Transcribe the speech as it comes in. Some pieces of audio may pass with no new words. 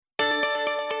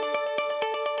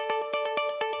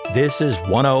This is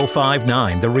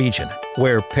 1059 The Region,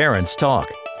 where parents talk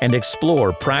and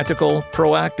explore practical,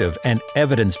 proactive, and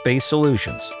evidence-based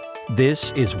solutions.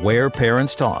 This is Where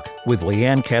Parents Talk with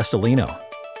Leanne Castellino.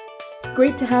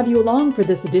 Great to have you along for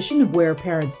this edition of Where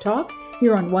Parents Talk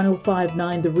here on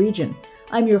 1059 The Region.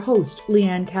 I'm your host,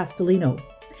 Leanne Castellino.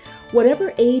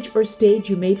 Whatever age or stage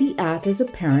you may be at as a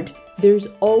parent,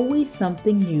 there's always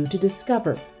something new to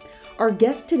discover. Our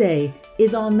guest today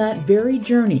is on that very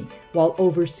journey while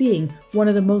overseeing one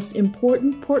of the most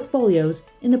important portfolios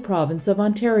in the province of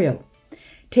Ontario.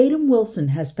 Tatum Wilson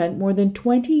has spent more than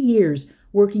 20 years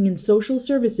working in social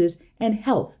services and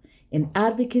health in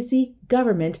advocacy,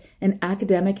 government, and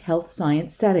academic health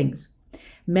science settings.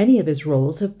 Many of his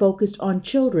roles have focused on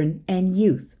children and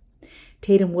youth.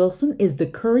 Tatum Wilson is the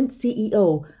current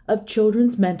CEO of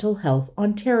Children's Mental Health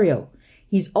Ontario.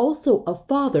 He's also a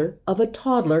father of a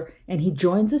toddler, and he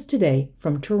joins us today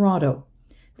from Toronto.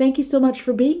 Thank you so much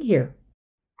for being here.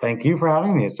 Thank you for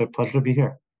having me. It's a pleasure to be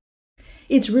here.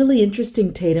 It's really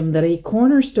interesting, Tatum, that a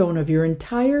cornerstone of your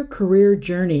entire career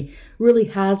journey really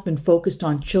has been focused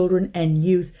on children and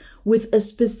youth with a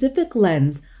specific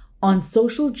lens on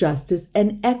social justice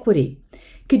and equity.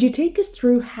 Could you take us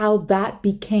through how that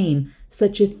became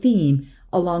such a theme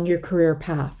along your career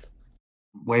path?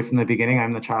 Way from the beginning,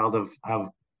 I'm the child of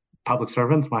public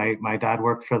servants. My dad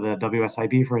worked for the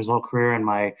WSIB for his whole career, and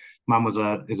my mom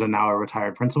is now a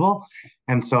retired principal.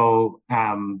 And so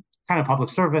kind of public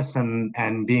service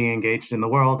and being engaged in the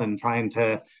world and trying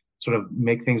to sort of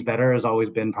make things better has always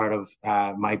been part of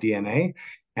my DNA.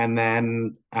 And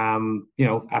then,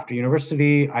 after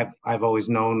university, I've always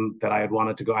known that I had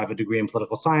wanted to go. I have a degree in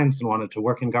political science and wanted to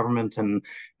work in government and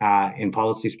in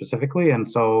policy specifically. And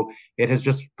so it has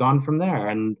just gone from there.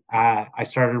 And I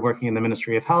started working in the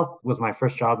Ministry of Health, was my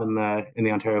first job in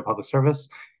the Ontario Public Service.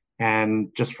 And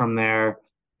just from there,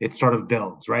 it sort of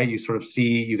builds, right? You sort of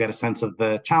you get a sense of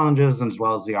the challenges as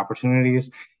well as the opportunities.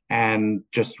 And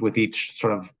just with each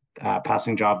sort of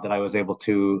passing job that I was able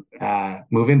to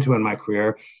move into in my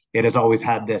career, it has always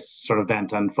had this sort of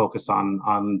bent and focus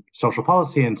on social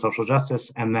policy and social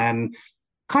justice. And then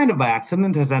kind of by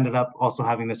accident has ended up also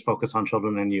having this focus on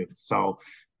children and youth. So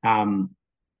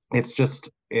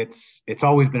it's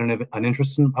always been an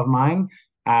interest of mine.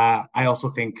 I also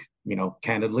think,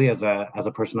 candidly, as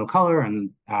a person of color and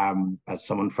as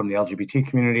someone from the LGBT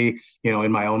community,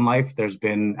 in my own life, there's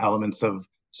been elements of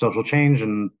social change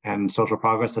and social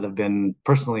progress that have been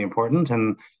personally important.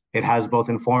 And it has both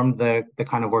informed the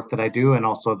kind of work that I do and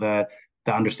also the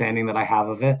understanding that I have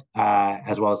of it,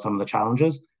 as well as some of the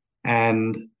challenges.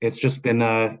 And it's just been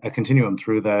a continuum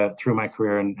through my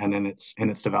career and in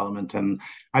its development. And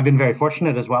I've been very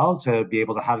fortunate as well to be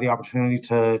able to have the opportunity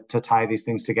to tie these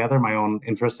things together, my own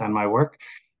interests and my work.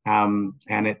 And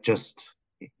it just,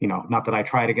 not that I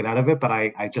try to get out of it, but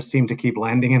I just seem to keep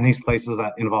landing in these places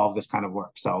that involve this kind of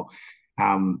work. So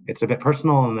it's a bit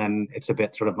personal, and then it's a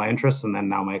bit sort of my interests, and then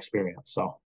now my experience.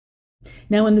 So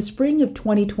now, in the spring of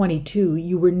 2022,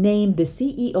 you were named the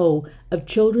CEO of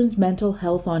Children's Mental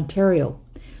Health Ontario.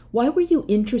 Why were you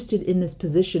interested in this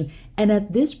position, and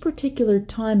at this particular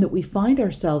time that we find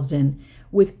ourselves in,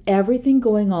 with everything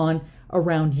going on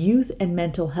around youth and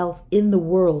mental health in the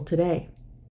world today?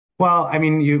 Well, I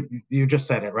mean, you just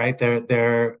said it, right?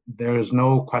 There's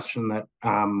no question that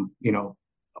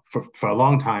for a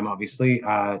long time, obviously,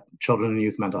 children and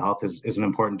youth mental health is an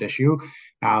important issue,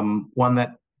 one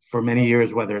that for many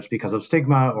years, whether it's because of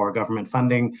stigma or government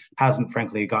funding, hasn't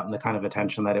frankly gotten the kind of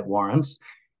attention that it warrants.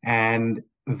 And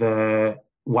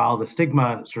while the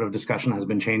stigma sort of discussion has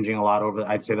been changing a lot over,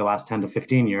 I'd say, the last 10 to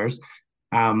 15 years,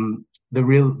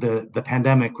 the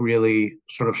pandemic really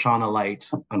sort of shone a light,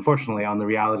 unfortunately, on the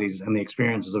realities and the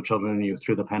experiences of children and youth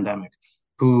through the pandemic,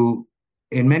 who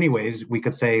in many ways, we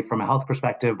could say from a health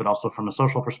perspective, but also from a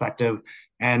social perspective,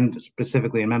 and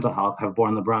specifically in mental health, have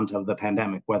borne the brunt of the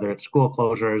pandemic, whether it's school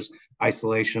closures,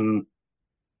 isolation,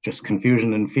 just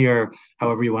confusion and fear,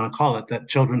 however you want to call it, that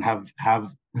children have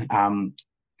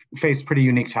faced pretty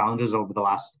unique challenges over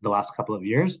the last couple of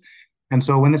years. And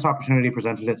so when this opportunity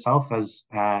presented itself as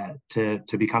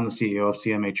to become the CEO of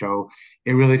CMHO,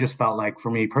 it really just felt like, for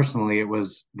me personally, it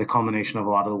was the culmination of a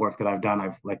lot of the work that I've done.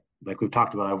 I've like we've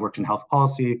talked about, I've worked in health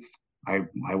policy. I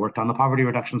worked on the poverty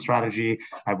reduction strategy.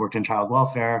 I've worked in child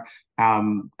welfare.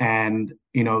 And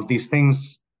these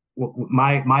things,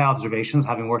 my observations,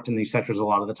 having worked in these sectors a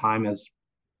lot of the time, is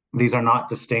these are not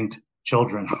distinct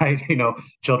children, right?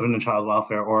 Children in child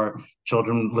welfare, or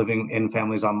children living in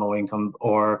families on low income,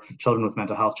 or children with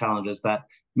mental health challenges, that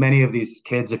many of these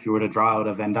kids, if you were to draw out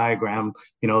a Venn diagram,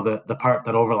 the part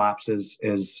that overlaps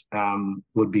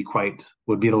would be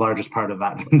the largest part of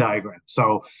that Venn diagram.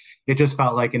 So it just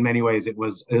felt like in many ways it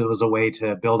was a way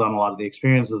to build on a lot of the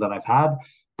experiences that I've had,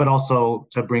 but also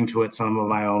to bring to it some of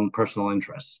my own personal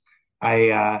interests.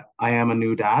 I am a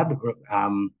new dad.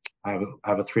 I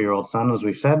have a 3-year-old son, as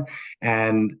we've said,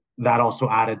 and that also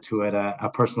added to it a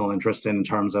personal interest in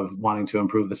terms of wanting to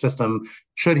improve the system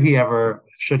should he ever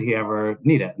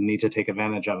need it and need to take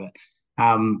advantage of it.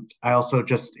 I also,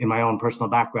 just in my own personal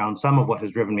background, some of what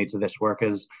has driven me to this work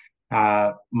is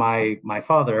my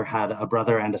father had a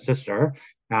brother and a sister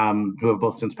who have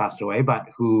both since passed away, but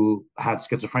who had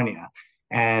schizophrenia,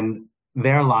 and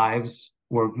their lives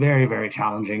were very, very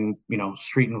challenging,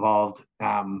 street involved,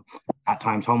 at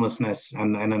times homelessness,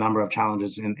 and a number of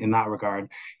challenges in that regard.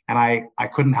 And I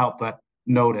couldn't help but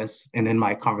notice, and in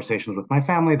my conversations with my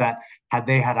family, that had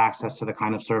they had access to the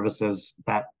kind of services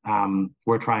that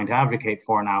we're trying to advocate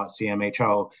for now at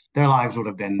CMHO, their lives would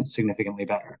have been significantly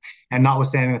better. And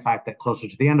notwithstanding the fact that closer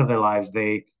to the end of their lives,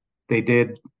 they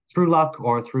did, through luck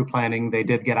or through planning, they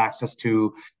did get access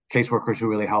to caseworkers who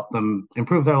really helped them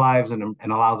improve their lives and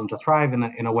allow them to thrive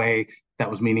in a way that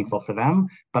was meaningful for them.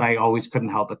 But I always couldn't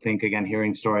help but think, again,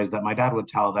 hearing stories that my dad would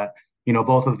tell, that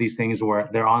both of these things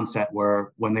their onset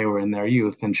were when they were in their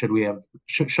youth, and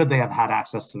should they have had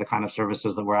access to the kind of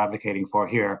services that we're advocating for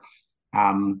here,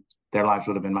 their lives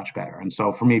would have been much better. And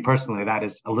so for me personally, that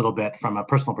is a little bit, from a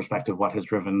personal perspective, what has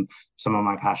driven some of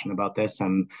my passion about this.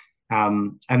 And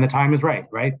the time is right,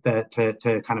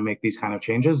 to kind of make these kind of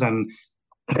changes. And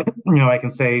I can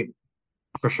say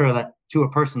for sure that to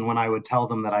a person, when I would tell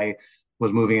them that I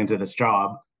was moving into this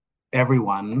job,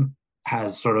 everyone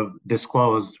has sort of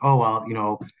disclosed, oh,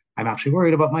 well, I'm actually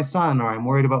worried about my son, or I'm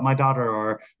worried about my daughter,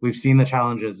 or we've seen the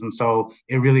challenges. And so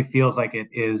it really feels like it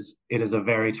is a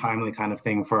very timely kind of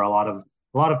thing for a lot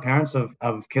of parents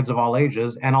of kids of all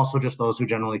ages, and also just those who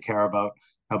generally care about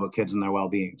kids and their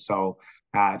well-being. So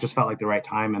it just felt like the right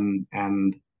time,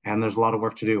 and there's a lot of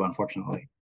work to do, unfortunately.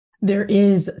 There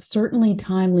is certainly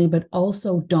timely, but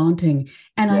also daunting.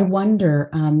 And yeah. I wonder,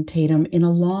 Tatum, in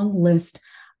a long list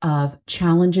of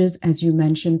challenges, as you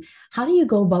mentioned, how do you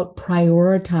go about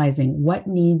prioritizing what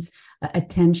needs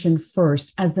attention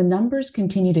first as the numbers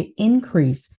continue to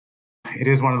increase? It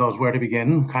is one of those where to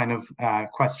begin kind of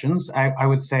questions. I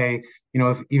would say,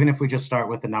 even if we just start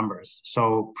with the numbers.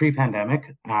 So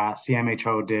pre-pandemic,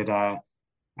 CMHO did a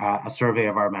survey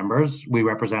of our members. We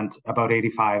represent about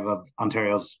 85 of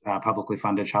Ontario's publicly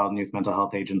funded child and youth mental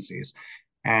health agencies.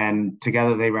 And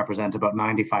together they represent about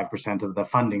 95% of the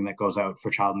funding that goes out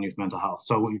for child and youth mental health.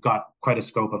 So we've got quite a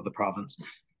scope of the province.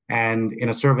 And in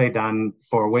a survey done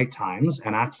for wait times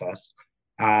and access,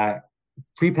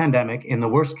 pre-pandemic, in the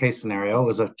worst case scenario,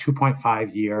 was a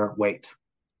 2.5-year wait.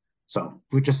 So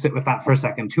we just sit with that for a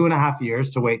second, 2.5 years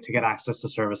to wait to get access to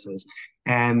services.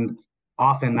 And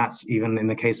often that's even in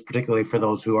the case, particularly for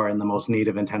those who are in the most need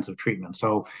of intensive treatment.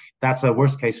 So that's a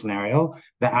worst case scenario.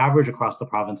 The average across the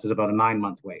province is about a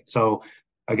 9-month wait. So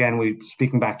again,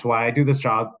 speaking back to why I do this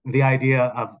job, the idea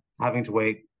of having to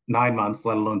wait 9 months,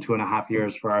 let alone 2.5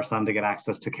 years, for our son to get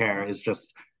access to care is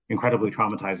just incredibly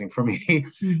traumatizing for me.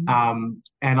 Mm-hmm.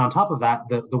 And on top of that,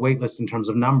 the wait list in terms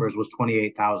of numbers was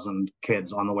 28,000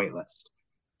 kids on the wait list.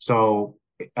 So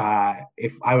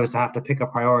if I was to have to pick a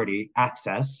priority,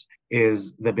 access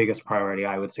is the biggest priority,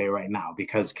 I would say, right now,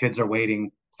 because kids are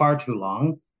waiting far too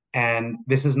long. And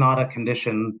this is not a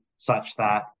condition such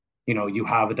that, you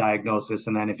have a diagnosis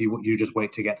and then if you just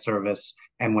wait to get service,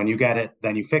 and when you get it,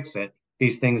 then you fix it.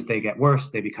 These things, they get worse,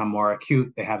 they become more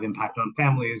acute, they have impact on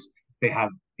families, they have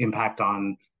impact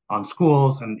on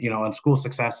schools and, on school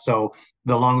success. So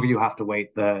the longer you have to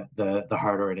wait, the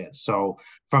harder it is. So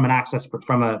from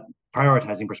a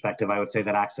prioritizing perspective, I would say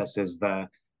that access is the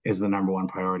number one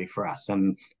priority for us.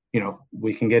 And,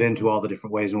 we can get into all the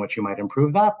different ways in which you might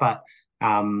improve that, but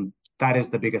that is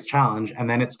the biggest challenge. And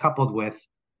then it's coupled with,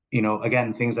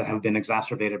 again, things that have been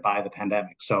exacerbated by the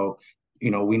pandemic. So,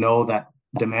 we know that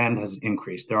demand has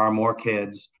increased. There are more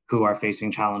kids who are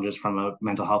facing challenges from a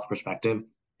mental health perspective.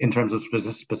 In terms of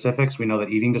specifics, we know that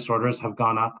eating disorders have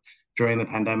gone up during the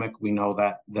pandemic. We know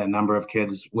that the number of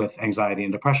kids with anxiety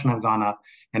and depression have gone up.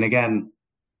 And again,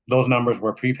 those numbers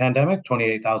were pre-pandemic,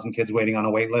 28,000 kids waiting on a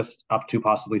wait list, up to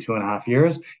possibly 2.5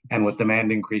 years. And with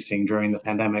demand increasing during the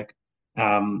pandemic,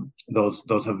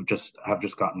 those have just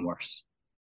gotten worse.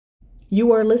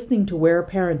 You are listening to Where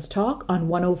Parents Talk on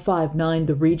 105.9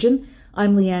 The Region.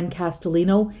 I'm Leanne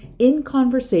Castellino in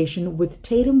conversation with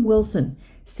Tatum Wilson,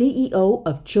 CEO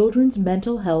of Children's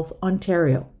Mental Health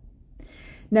Ontario.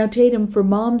 Now, Tatum, for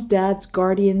moms, dads,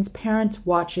 guardians, parents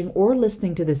watching or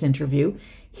listening to this interview,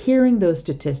 hearing those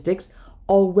statistics,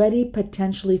 already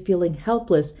potentially feeling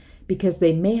helpless because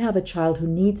they may have a child who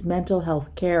needs mental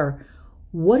health care,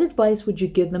 what advice would you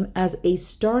give them as a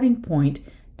starting point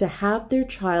to have their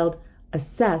child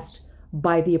assessed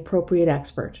by the appropriate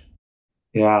expert?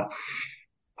 Yeah.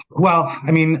 Well,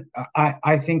 I mean,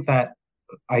 I think that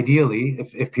ideally,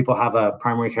 if people have a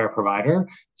primary care provider,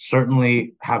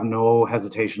 certainly have no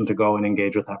hesitation to go and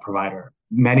engage with that provider.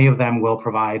 Many of them will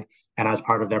provide, and as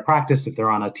part of their practice, if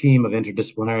they're on a team of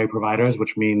interdisciplinary providers,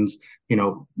 which means,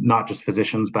 not just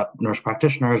physicians, but nurse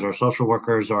practitioners or social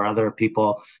workers or other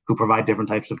people who provide different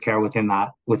types of care within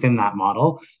that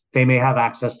model, they may have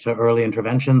access to early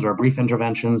interventions or brief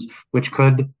interventions, which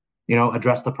could,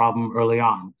 address the problem early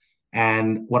on.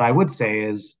 And what I would say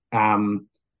is,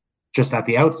 just at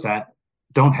the outset,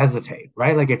 don't hesitate,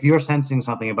 right? Like if you're sensing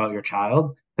something about your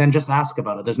child, then just ask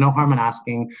about it. There's no harm in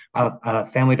asking. A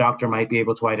family doctor might be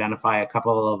able to identify a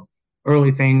couple of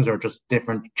early things or just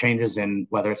different changes in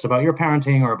whether it's about your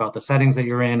parenting or about the settings that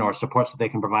you're in or supports that they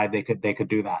can provide. They could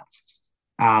do that.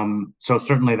 So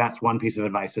certainly that's one piece of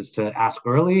advice, is to ask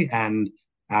early and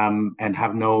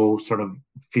have no sort of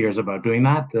fears about doing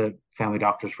that. The family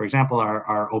doctors, for example,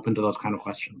 are open to those kind of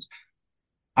questions.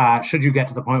 Should you get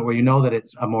to the point where you know that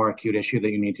it's a more acute issue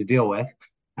that you need to deal with,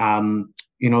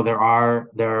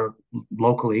 there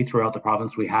locally throughout the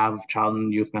province, we have child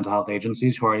and youth mental health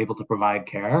agencies who are able to provide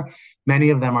care. Many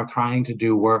of them are trying to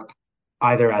do work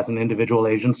either as an individual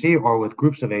agency or with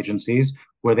groups of agencies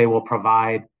where they will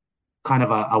provide kind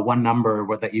of a one number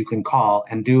that you can call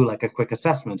and do like a quick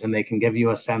assessment, and they can give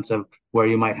you a sense of where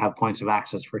you might have points of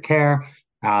access for care,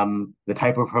 the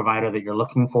type of provider that you're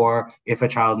looking for, if a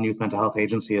child and youth mental health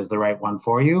agency is the right one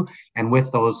for you. And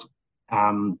with those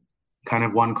kind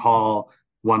of one call,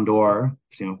 one door,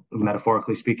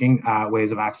 metaphorically speaking,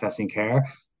 ways of accessing care,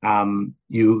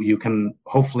 you can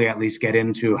hopefully at least get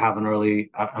in to have an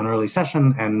early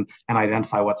session and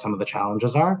identify what some of the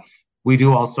challenges are. We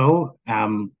do also at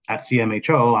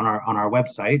CMHO on our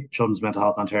website,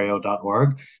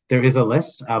 childrensmentalhealthontario.org, there is a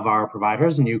list of our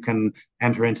providers, and you can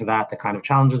enter into that the kind of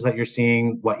challenges that you're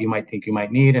seeing, what you might think you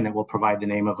might need, and it will provide the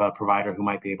name of a provider who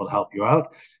might be able to help you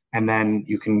out. And then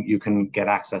you can get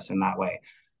access in that way.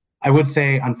 I would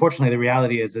say, unfortunately, the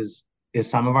reality is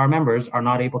some of our members are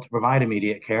not able to provide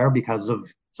immediate care because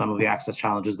of some of the access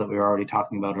challenges that we were already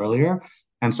talking about earlier.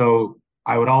 And so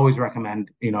I would always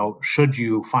recommend, should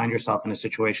you find yourself in a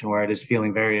situation where it is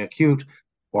feeling very acute,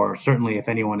 or certainly if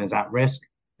anyone is at risk,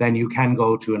 then you can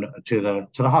go to the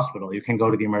hospital. You can go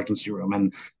to the emergency room.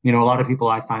 And, a lot of people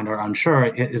I find are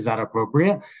unsure, is that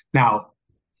appropriate? Now,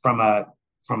 from a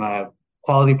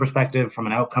quality perspective, from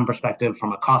an outcome perspective,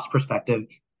 from a cost perspective,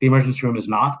 the emergency room is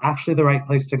not actually the right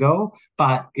place to go,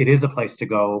 but it is a place to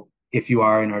go if you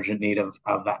are in urgent need of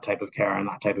that type of care and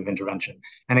that type of intervention.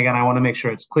 And again, I want to make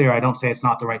sure it's clear. I don't say it's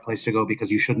not the right place to go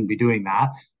because you shouldn't be doing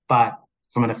that. But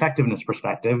from an effectiveness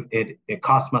perspective, it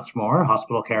costs much more.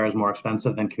 Hospital care is more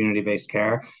expensive than community-based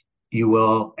care. You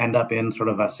will end up in sort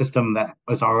of a system that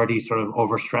is already sort of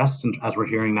overstressed, and as we're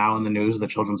hearing now in the news, the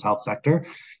children's health sector.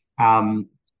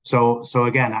 So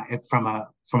again, from a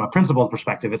principled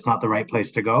perspective, it's not the right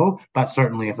place to go, but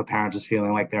certainly if a parent is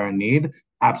feeling like they're in need,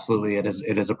 absolutely it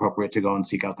is appropriate to go and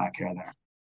seek out that care there.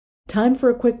 Time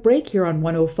for a quick break here on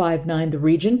 105.9 The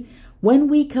Region. When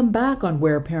we come back on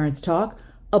Where Parents Talk,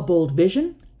 a bold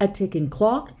vision, a ticking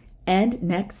clock, and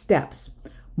next steps.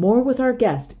 More with our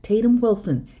guest, Tatum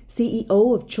Wilson,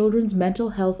 CEO of Children's Mental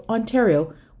Health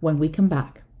Ontario, when we come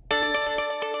back.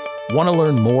 Want to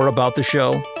learn more about the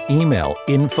show? Email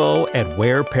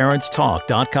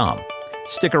info@whereparentstalk.com.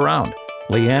 Stick around.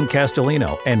 Leanne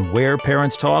Castellino and Where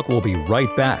Parents Talk will be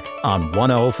right back on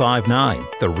 105.9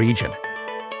 The Region.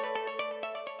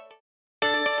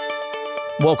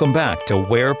 Welcome back to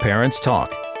Where Parents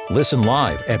Talk. Listen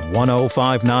live at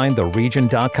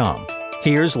 1059theregion.com.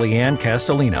 Here's Leanne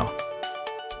Castellino.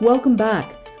 Welcome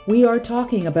back. We are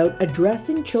talking about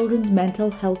addressing children's mental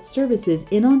health services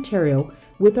in Ontario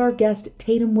with our guest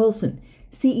Tatum Wilson,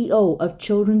 CEO of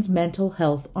Children's Mental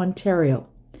Health Ontario.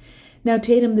 Now,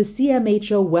 Tatum, the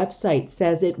CMHO website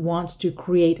says it wants to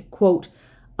create, quote,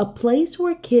 a place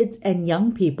where kids and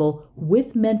young people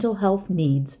with mental health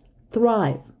needs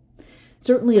thrive.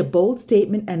 Certainly a bold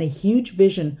statement and a huge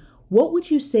vision. What would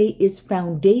you say is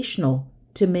foundational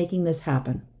to making this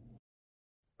happen?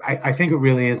 I think it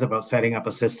really is about setting up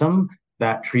a system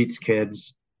that treats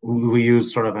kids we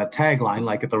use sort of a tagline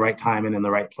like at the right time and in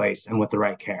the right place and with the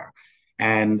right care.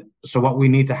 And so what we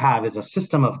need to have is a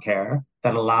system of care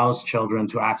that allows children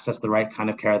to access the right kind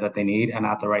of care that they need and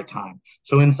at the right time.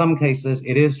 So in some cases,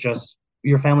 it is just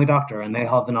your family doctor, and they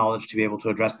have the knowledge to be able to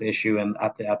address the issue and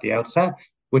at the outset,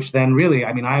 which then really,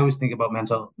 I mean, I always think about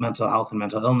mental health and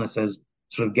mental illness as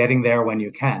sort of getting there when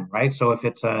you can, right? So if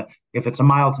it's a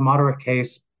mild to moderate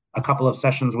case, a couple of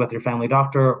sessions with your family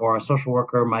doctor or a social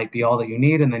worker might be all that you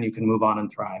need, and then you can move on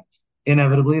and thrive.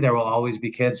 Inevitably, there will always be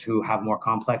kids who have more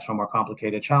complex or more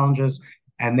complicated challenges,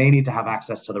 and they need to have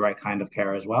access to the right kind of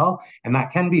care as well. And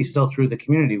that can be still through the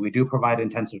community. We do provide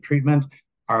intensive treatment.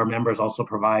 Our members also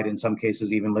provide, in some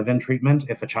cases, even live-in treatment.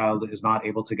 If a child is not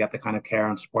able to get the kind of care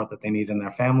and support that they need in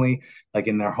their family, like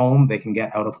in their home, they can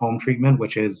get out-of-home treatment,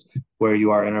 which is where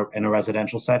you are in a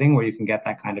residential setting where you can get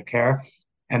that kind of care.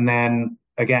 And then,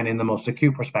 again, in the most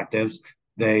acute perspectives,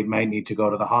 they might need to go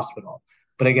to the hospital.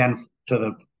 But again,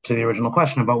 to the original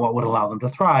question about what would allow them to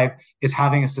thrive is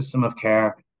having a system of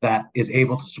care that is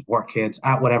able to support kids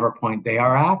at whatever point they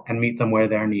are at and meet them where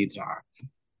their needs are.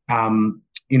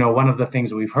 One of the things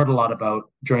that we've heard a lot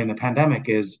about during the pandemic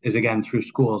is again through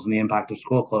schools and the impact of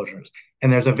school closures.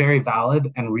 And there's a very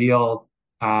valid and real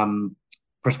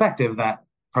perspective that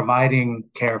providing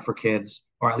care for kids,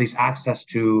 or at least access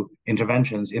to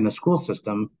interventions in the school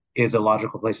system, is a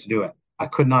logical place to do it. I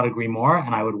could not agree more,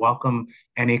 and I would welcome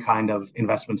any kind of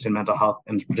investments in mental health,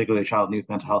 and particularly child and youth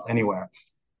mental health, anywhere.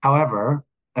 However,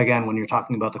 again, when you're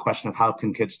talking about the question of how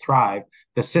can kids thrive,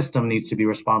 the system needs to be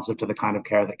responsive to the kind of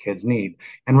care that kids need.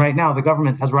 And right now, the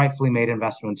government has rightfully made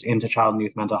investments into child and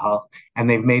youth mental health, and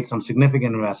they've made some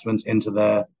significant investments into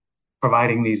the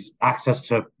providing these access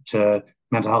to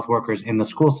mental health workers in the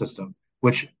school system,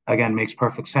 which again makes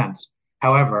perfect sense.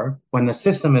 However, when the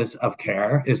system of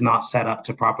care is not set up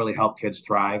to properly help kids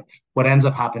thrive, what ends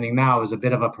up happening now is a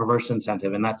bit of a perverse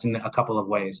incentive, and that's in a couple of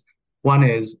ways. One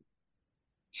is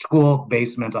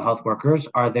school-based mental health workers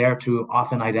are there to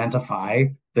often identify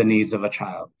the needs of a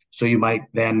child. So you might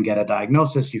then get a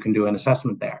diagnosis, you can do an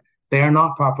assessment there. They are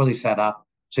not properly set up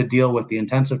to deal with the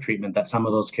intensive treatment that some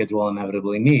of those kids will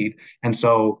inevitably need. And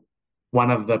so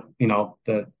one of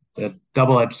the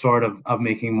double-edged sword of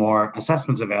making more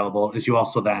assessments available is you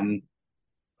also then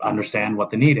understand what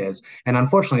the need is. And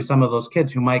unfortunately, some of those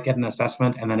kids who might get an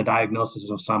assessment and then a diagnosis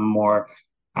of some more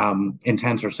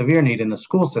intense or severe need in the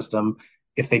school system,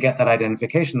 if they get that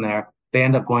identification there, they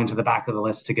end up going to the back of the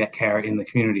list to get care in the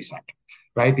community sector,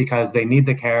 right? Because they need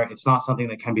the care. It's not something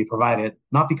that can be provided,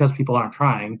 not because people aren't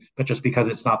trying, but just because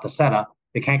it's not the setup.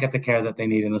 They can't get the care that they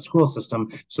need in the school system.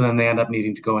 So then they end up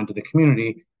needing to go into the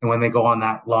community. And when they go on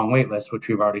that long wait list, which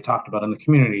we've already talked about in the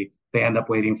community, they end up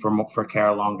waiting for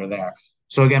care longer there.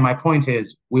 So again, my point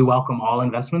is we welcome all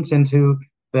investments into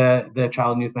the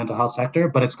child and youth mental health sector,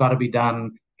 but it's got to be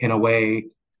done in a way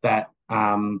that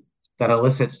that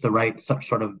elicits the right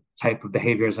sort of type of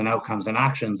behaviors and outcomes and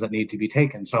actions that need to be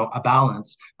taken. So a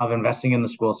balance of investing in the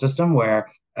school system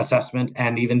where assessment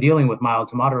and even dealing with mild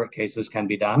to moderate cases can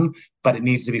be done, but it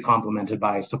needs to be complemented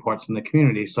by supports in the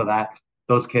community so that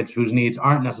those kids whose needs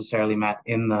aren't necessarily met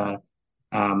in the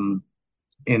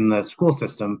school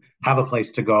system have a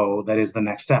place to go that is the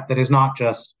next step. That is not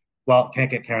just, well, can't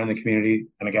get care in the community.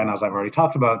 And again, as I've already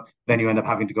talked about, then you end up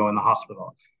having to go in the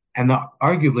hospital. And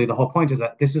arguably, the whole point is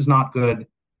that this is not good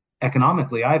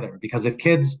economically either, because if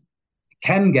kids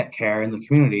can get care in the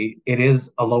community, it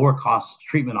is a lower cost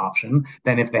treatment option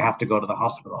than if they have to go to the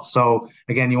hospital. So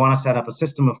again, you want to set up a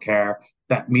system of care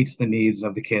that meets the needs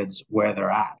of the kids where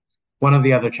they're at. One of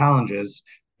the other challenges,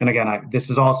 and again, this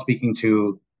is all speaking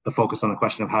to the focus on the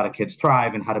question of how do kids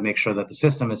thrive and how to make sure that the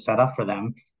system is set up for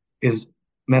them, is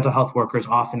mental health workers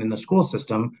often in the school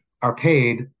system are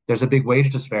paid. There's a big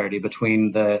wage disparity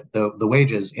between the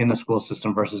wages in the school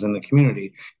system versus in the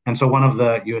community. And so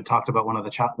you had talked about one of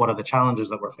the challenges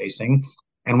that we're facing,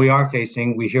 and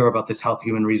we hear about this Health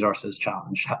Human Resources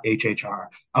Challenge, HHR,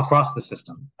 across the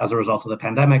system as a result of the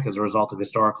pandemic, as a result of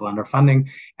historical underfunding.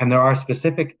 And there are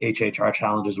specific HHR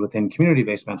challenges within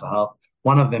community-based mental health,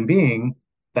 one of them being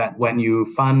that when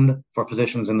you fund for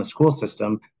positions in the school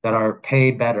system that are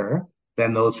paid better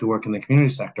than those who work in the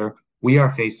community sector, we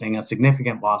are facing a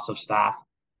significant loss of staff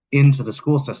into the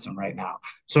school system right now.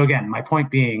 So again, my point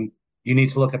being, you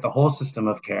need to look at the whole system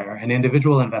of care, and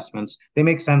individual investments. They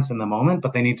make sense in the moment,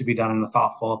 but they need to be done in a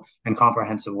thoughtful and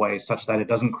comprehensive way such that it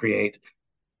doesn't create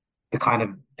the kind of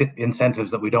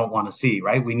incentives that we don't want to see,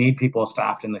 right? We need people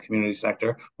staffed in the community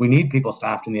sector. We need people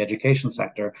staffed in the education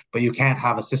sector, but you can't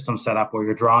have a system set up where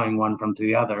you're drawing one from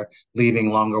the other, leaving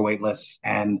longer wait lists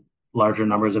and larger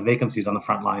numbers of vacancies on the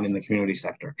front line in the community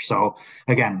sector. So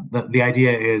again, the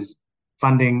idea is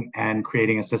funding and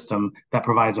creating a system that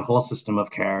provides a whole system of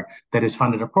care that is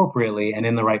funded appropriately and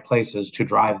in the right places to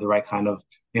drive the right kind of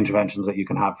interventions that you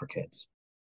can have for kids.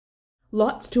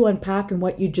 Lots to unpack in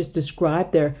what you just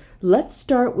described there. Let's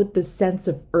start with the sense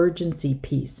of urgency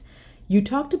piece. You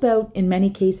talked about, in many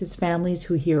cases, families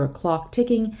who hear a clock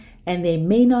ticking and they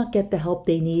may not get the help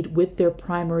they need with their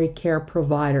primary care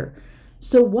provider.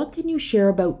 So what can you share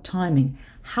about timing?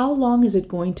 How long is it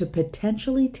going to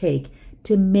potentially take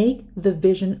to make the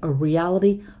vision a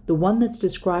reality, the one that's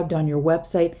described on your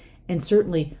website, and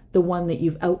certainly the one that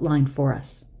you've outlined for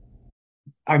us?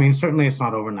 I mean, certainly it's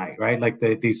not overnight, right? Like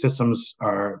these systems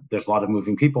there's a lot of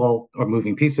moving people or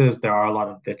moving pieces. There are a lot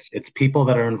of, it's people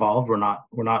that are involved. We're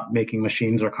not making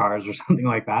machines or cars or something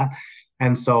like that.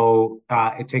 And so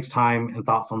it takes time and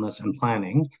thoughtfulness and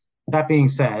planning. That being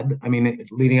said, I mean,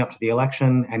 leading up to the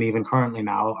election and even currently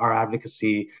now, our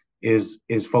advocacy is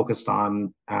focused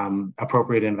on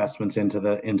appropriate investments into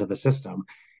the system.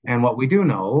 And what we do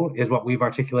know is what we've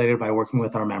articulated by working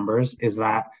with our members is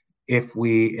that if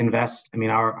we invest, I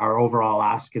mean, our overall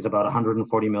ask is about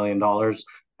 $140 million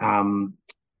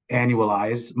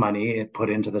annualized money put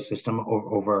into the system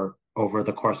over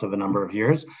the course of a number of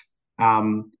years,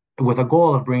 with a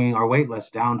goal of bringing our wait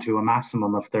list down to a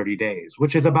maximum of 30 days,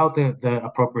 which is about the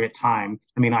appropriate time.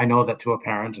 I mean, I know that to a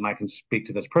parent, and I can speak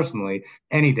to this personally,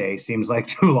 any day seems like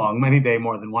too long, many day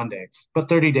more than one day. But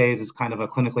 30 days is kind of a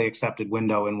clinically accepted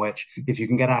window in which if you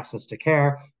can get access to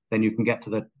care, then you can get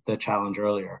to the challenge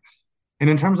earlier. And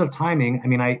in terms of timing, I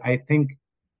mean, I think,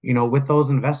 with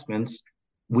those investments,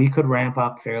 we could ramp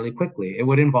up fairly quickly. It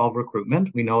would involve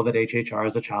recruitment. We know that HHR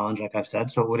is a challenge, like I've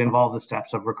said, so it would involve the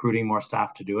steps of recruiting more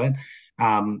staff to do it.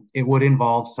 It would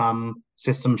involve some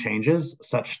system changes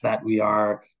such that we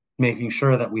are making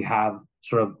sure that we have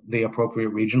sort of the appropriate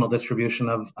regional distribution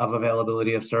of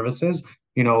availability of services.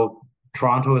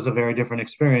 Toronto is a very different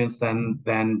experience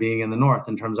than being in the north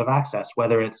in terms of access,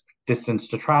 whether it's distance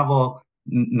to travel,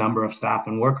 number of staff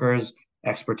and workers,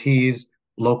 expertise,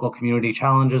 local community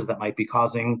challenges that might be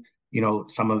causing,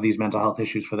 some of these mental health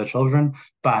issues for the children.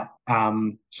 But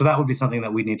so that would be something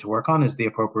that we need to work on, is the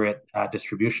appropriate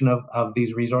distribution of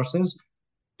these resources.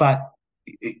 But,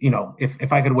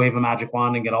 if I could wave a magic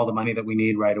wand and get all the money that we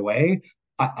need right away,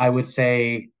 I would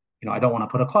say, I don't want to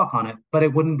put a clock on it, but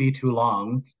it wouldn't be too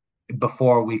long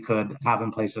before we could have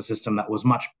in place a system that was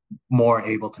much more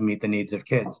able to meet the needs of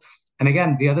kids. And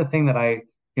again, the other thing that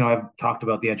I've talked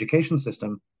about the education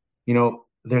system,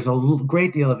 there's a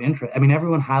great deal of interest. I mean,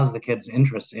 everyone has the kids'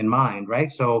 interests in mind,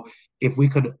 right? So if we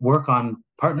could work on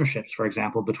partnerships, for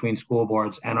example, between school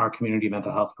boards and our community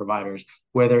mental health providers,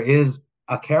 where there is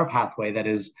a care pathway that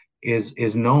is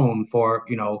known for,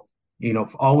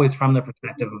 always from the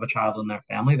perspective of a child and their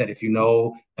family, that if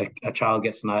a child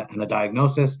gets a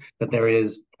diagnosis, that there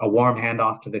is a warm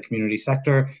handoff to the community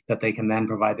sector, that they can then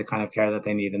provide the kind of care that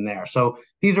they need in there. So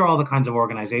these are all the kinds of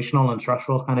organizational and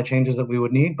structural kind of changes that we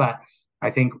would need. But I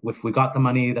think if we got the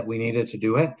money that we needed to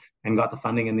do it and got the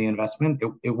funding and the investment,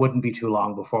 it wouldn't be too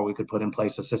long before we could put in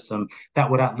place a system that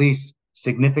would at least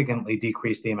significantly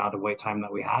decrease the amount of wait time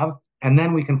that we have. And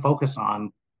then we can focus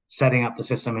on setting up the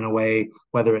system in a way,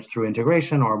 whether it's through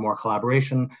integration or more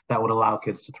collaboration, that would allow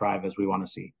kids to thrive as we want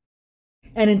to see.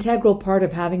 An integral part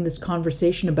of having this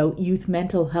conversation about youth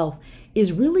mental health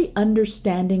is really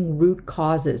understanding root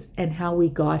causes and how we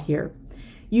got here.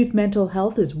 Youth mental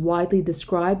health is widely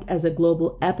described as a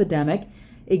global epidemic,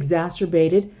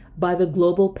 exacerbated by the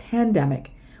global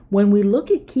pandemic. When we look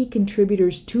at key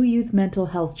contributors to youth mental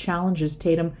health challenges,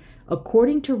 Tatum,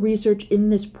 according to research in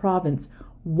this province,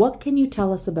 what can you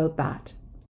tell us about that?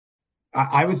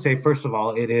 I would say, first of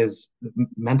all, it is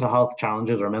mental health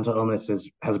challenges or mental illnesses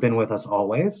has been with us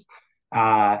always.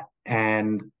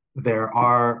 And there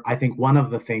are, I think one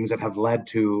of the things that have led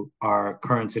to our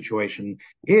current situation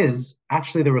is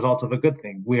actually the result of a good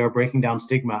thing. We are breaking down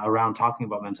stigma around talking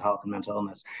about mental health and mental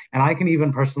illness. And I can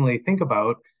even personally think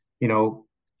about,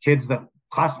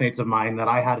 classmates of mine that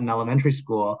I had in elementary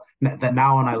school that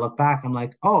now when I look back, I'm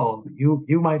like, oh,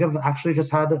 you might have actually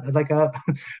just had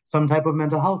some type of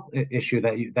mental health issue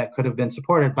that could have been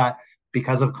supported, but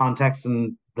because of context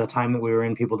and the time that we were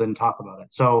in, people didn't talk about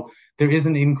it. So there is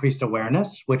an increased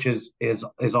awareness, which is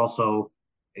also,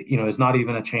 is not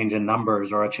even a change in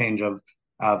numbers or a change of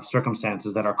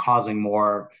circumstances that are causing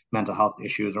more mental health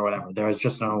issues or whatever. There is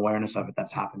just an awareness of it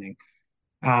that's happening.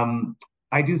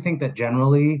 I do think that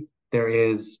generally there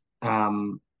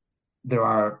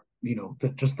are,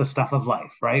 just the stuff of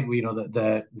life, right?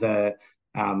 The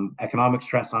economic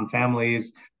stress on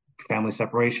families, family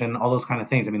separation, all those kind of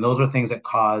things. I mean, those are things that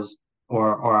cause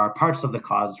or are parts of the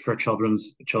cause for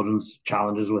children's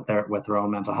challenges with their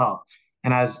own mental health.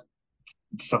 And as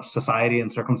society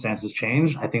and circumstances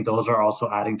change, I think those are also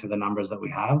adding to the numbers that we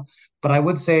have. But I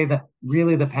would say that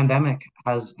really the pandemic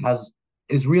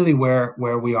is really where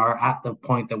we are at the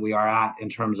point that we are at in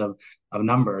terms of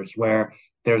numbers, where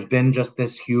there's been just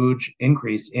this huge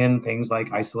increase in things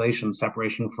like isolation,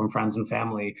 separation from friends and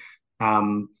family,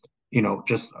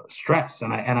 just stress.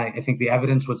 And I think the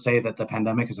evidence would say that the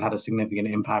pandemic has had a significant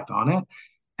impact on it.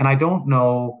 And I don't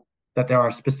know that there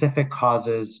are specific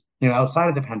causes, outside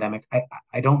of the pandemic.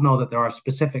 I don't know that there are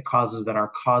specific causes that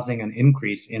are causing an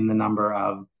increase in the number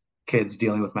of kids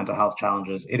dealing with mental health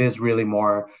challenges. It is really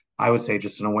more, I would say,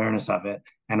 just an awareness of it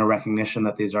and a recognition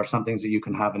that these are some things that you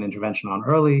can have an intervention on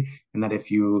early, and that if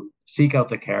you seek out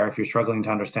the care, if you're struggling to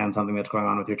understand something that's going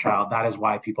on with your child, that is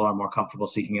why people are more comfortable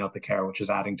seeking out the care, which is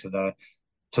adding to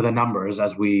the numbers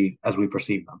as we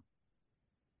perceive them.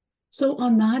 So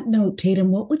on that note,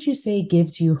 Tatum, what would you say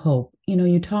gives you hope?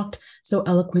 You talked so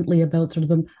eloquently about sort of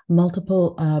the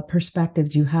multiple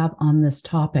perspectives you have on this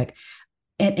topic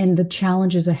and the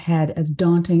challenges ahead, as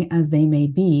daunting as they may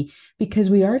be, because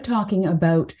we are talking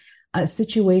about a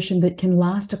situation that can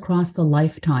last across the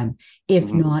lifetime,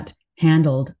 if not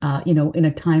handled, in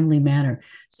a timely manner.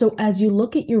 So as you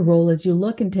look at your role, as you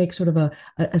look and take sort of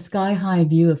a sky-high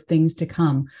view of things to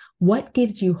come, what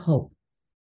gives you hope?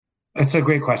 It's a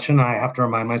great question. I have to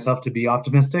remind myself to be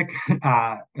optimistic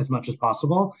as much as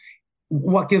possible.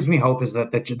 What gives me hope is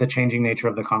that the changing nature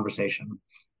of the conversation,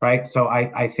 right? So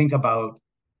I think about,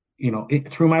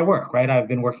 through my work, right? I've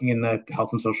been working in the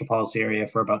health and social policy area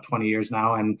for about 20 years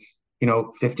now. And,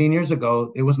 15 years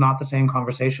ago, it was not the same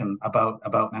conversation about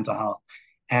mental health.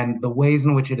 And the ways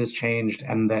in which it has changed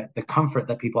and the comfort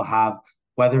that people have,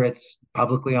 whether it's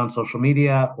publicly on social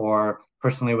media or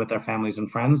personally with their families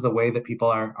and friends, the way that people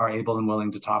are able and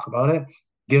willing to talk about it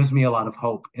gives me a lot of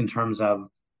hope in terms of,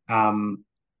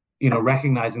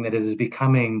 recognizing that it is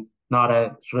becoming not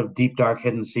a sort of deep, dark,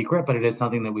 hidden secret, but it is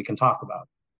something that we can talk about.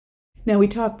 Now, we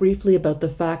talked briefly about the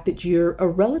fact that you're a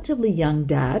relatively young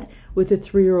dad with a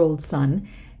 3-year-old son,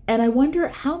 and I wonder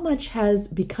how much has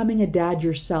becoming a dad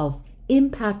yourself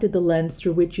impacted the lens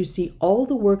through which you see all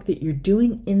the work that you're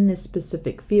doing in this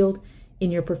specific field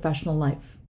in your professional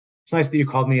life? It's nice that you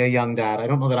called me a young dad. I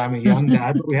don't know that I'm a young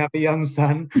dad, but we have a young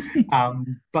son.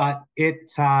 But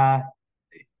it,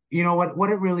 what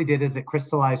it really did is it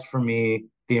crystallized for me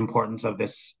the importance of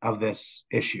this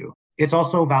issue. It's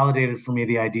also validated for me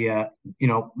the idea,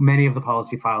 many of the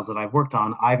policy files that I've worked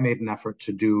on, I've made an effort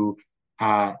to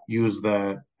use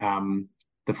the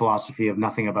philosophy of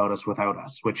nothing about us without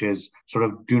us, which is sort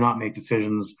of do not make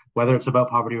decisions, whether it's about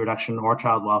poverty reduction or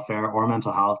child welfare or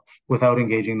mental health, without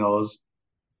engaging those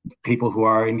people who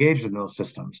are engaged in those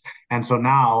systems. And so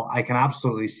now I can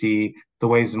absolutely see the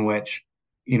ways in which,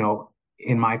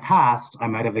 in my past, I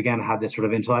might have, again, had this sort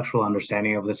of intellectual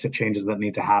understanding of the changes that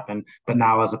need to happen. But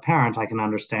now as a parent, I can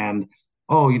understand,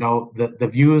 the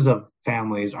views of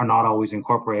families are not always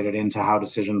incorporated into how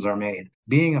decisions are made.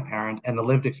 Being a parent and the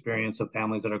lived experience of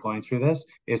families that are going through this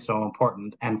is so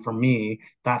important. And for me,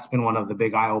 that's been one of the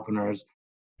big eye-openers.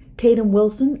 Tatum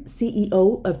Wilson,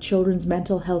 CEO of Children's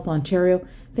Mental Health Ontario,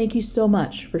 thank you so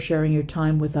much for sharing your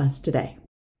time with us today.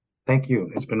 Thank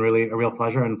you. It's been really a real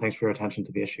pleasure, and thanks for your attention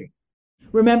to the issue.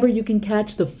 Remember, you can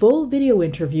catch the full video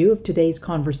interview of today's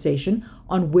conversation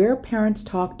on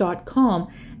whereparentstalk.com,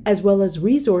 as well as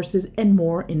resources and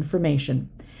more information.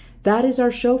 That is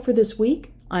our show for this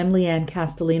week. I'm Leanne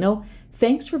Castellino.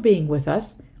 Thanks for being with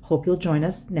us. Hope you'll join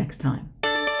us next time.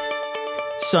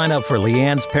 Sign up for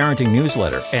Leanne's parenting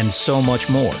newsletter and so much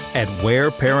more at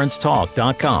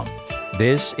whereparentstalk.com.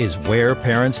 This is Where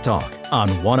Parents Talk on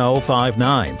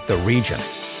 105.9 The Region.